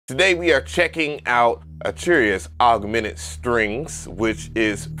Today we are checking out Arturia's Augmented Strings, which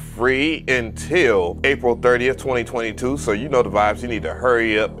is free until April 30th, 2022. So you know the vibes, you need to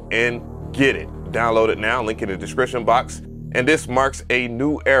hurry up and get it. Download it now, link in the description box. And this marks a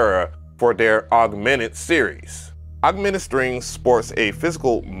new era for their Augmented series. Augmented Strings sports a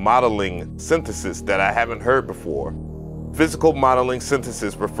physical modeling synthesis that I haven't heard before. Physical modeling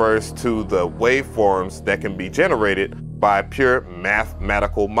synthesis refers to the waveforms that can be generated by pure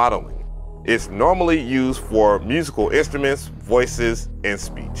mathematical modeling. It's normally used for musical instruments, voices, and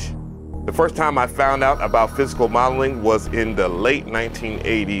speech. The first time I found out about physical modeling was in the late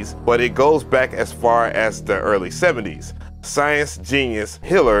 1980s, but it goes back as far as the early 70s. Science genius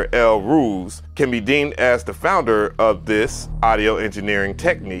Hilaire L. Roos can be deemed as the founder of this audio engineering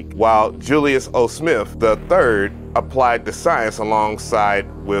technique, while Julius O. Smith III applied the science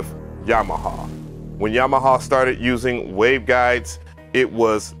alongside with Yamaha. When Yamaha started using waveguides, it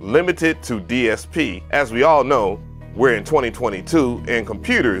was limited to DSP. As we all know, we're in 2022 and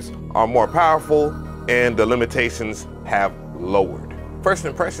computers are more powerful and the limitations have lowered. First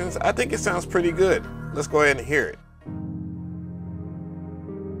impressions, I think it sounds pretty good. Let's go ahead and hear it.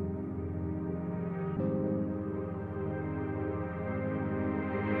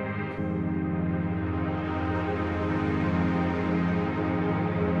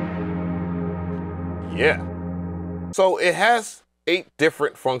 Yeah. So it has 8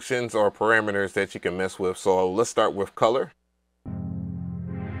 different functions or parameters that you can mess with. So let's start with color,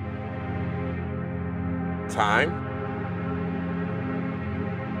 time,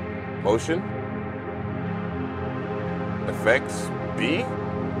 motion, effects B,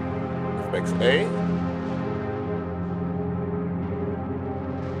 effects A,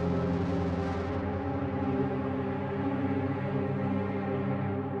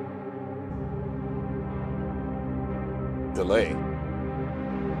 delay,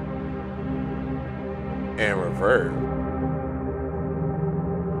 and reverb.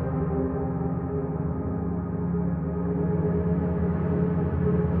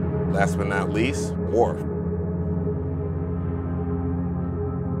 Last but not least, warp.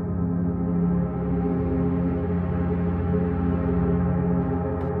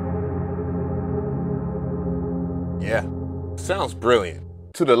 Yeah, sounds brilliant.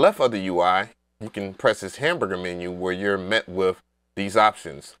 To the left of the UI, you can press this hamburger menu where you're met with these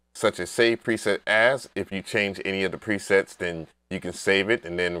options, such as save preset as. If you change any of the presets, then you can save it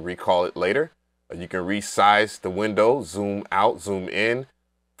and then recall it later. You can resize the window, zoom out, zoom in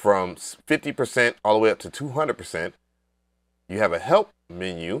from 50% all the way up to 200%. You have a help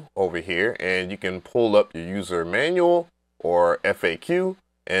menu over here and you can pull up your user manual or FAQ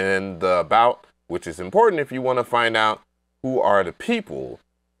and the about, which is important if you want to find out who are the people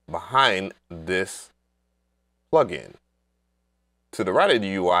behind this plugin. To the right of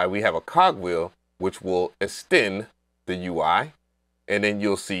the UI, we have a cogwheel, which will extend the UI, and then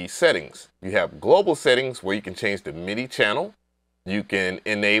you'll see settings. You have global settings where you can change the MIDI channel. You can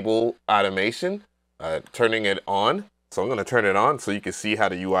enable automation, turning it on. So I'm going to turn it on so you can see how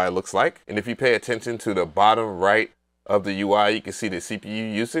the UI looks like. And if you pay attention to the bottom right of the UI, you can see the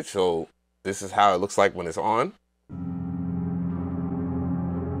CPU usage. So this is how it looks like when it's on.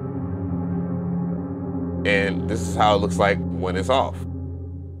 And this is how it looks like when it's off.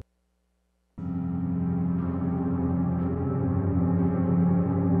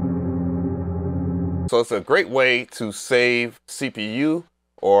 So it's a great way to save CPU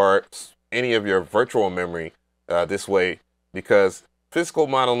or any of your virtual memory this way, because physical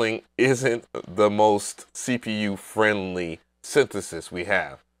modeling isn't the most CPU friendly synthesis we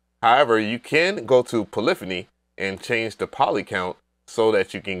have. However, you can go to polyphony and change the poly count so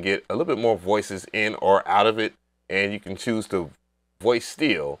that you can get a little bit more voices in or out of it, and you can choose to voice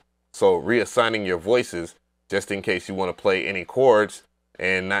steal, so reassigning your voices just in case you want to play any chords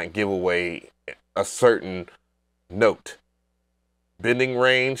and not give away a certain note. Bending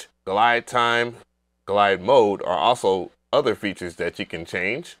range, glide time, glide mode are also other features that you can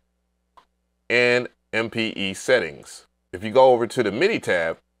change, and MPE settings. If you go over to the MIDI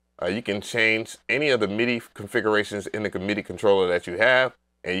tab, you can change any of the MIDI configurations in the MIDI controller that you have,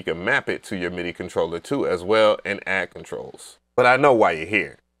 and you can map it to your MIDI controller too as well and add controls. But I know why you're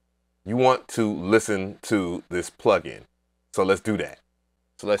here. You want to listen to this plugin. So let's do that.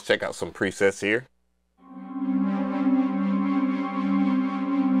 So let's check out some presets here.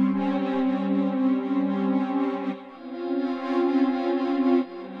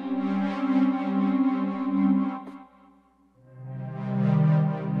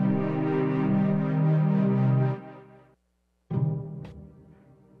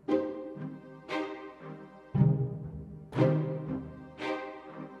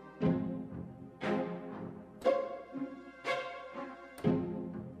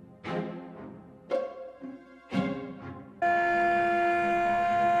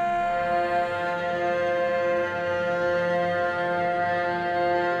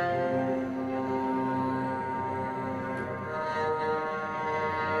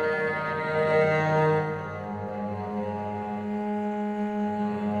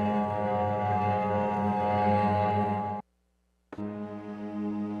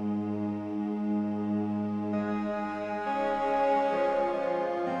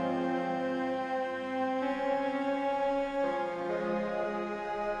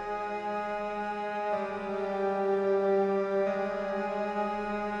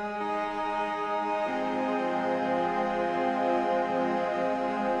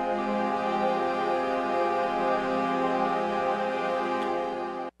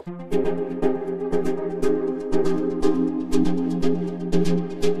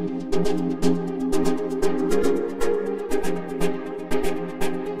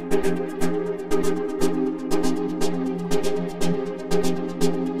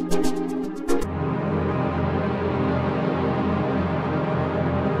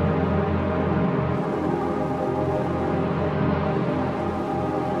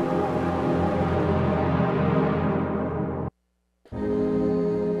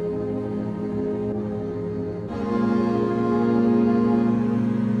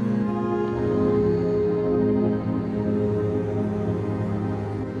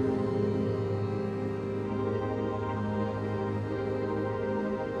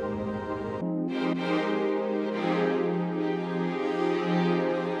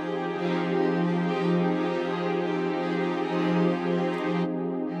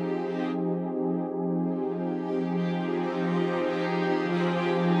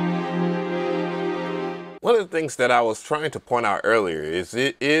 One of the things that I was trying to point out earlier is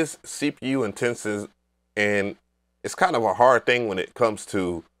it is CPU intensive, and it's kind of a hard thing when it comes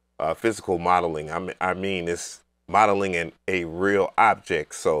to physical modeling. I mean, it's modeling a real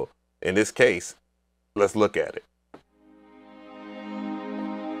object. So in this case, let's look at it.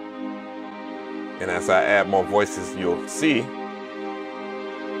 And as I add more voices, you'll see.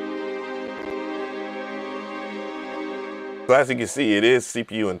 So as you can see, it is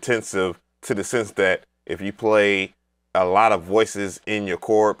CPU intensive to the sense that if you play a lot of voices in your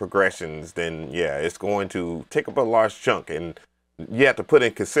chord progressions, then yeah, it's going to take up a large chunk. And you have to put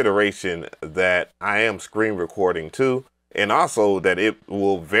in consideration that I am screen recording too, and also that it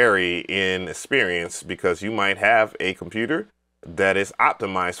will vary in experience because you might have a computer that is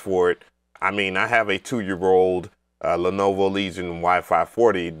optimized for it. I mean, I have a 2-year-old Lenovo Legion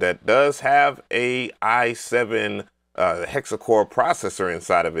Y540 that does have a i7 hexa-core processor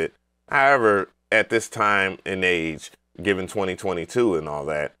inside of it. However, at this time in age, given 2022 and all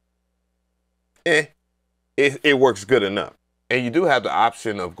that, it works good enough. And you do have the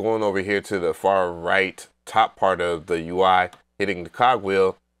option of going over here to the far right top part of the UI, hitting the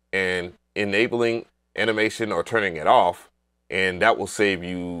cogwheel and enabling animation or turning it off. And that will save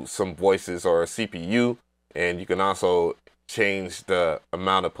you some voices or a CPU. And you can also change the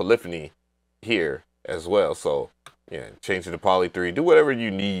amount of polyphony here as well. So yeah, change it to poly 3, do whatever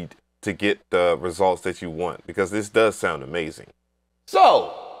you need to get the results that you want, because this does sound amazing.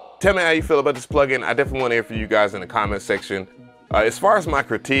 So tell me how you feel about this plugin. I definitely want to hear from you guys in the comment section. As far as my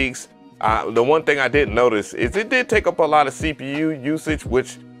critiques, the one thing I did notice is it did take up a lot of CPU usage,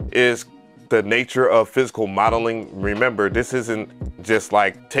 which is the nature of physical modeling. Remember, this isn't just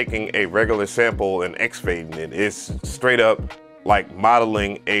like taking a regular sample and X-fading it. It's straight up like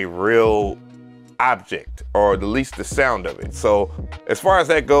modeling a real object, or at least the sound of it. So as far as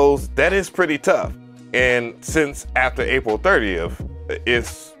that goes, that is pretty tough. And since after April 30th,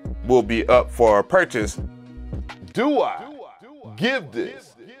 it will be up for purchase, do I give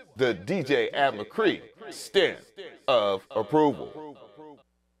this the DJ Mcree stamp of approval?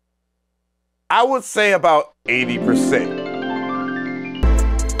 I would say about 80%.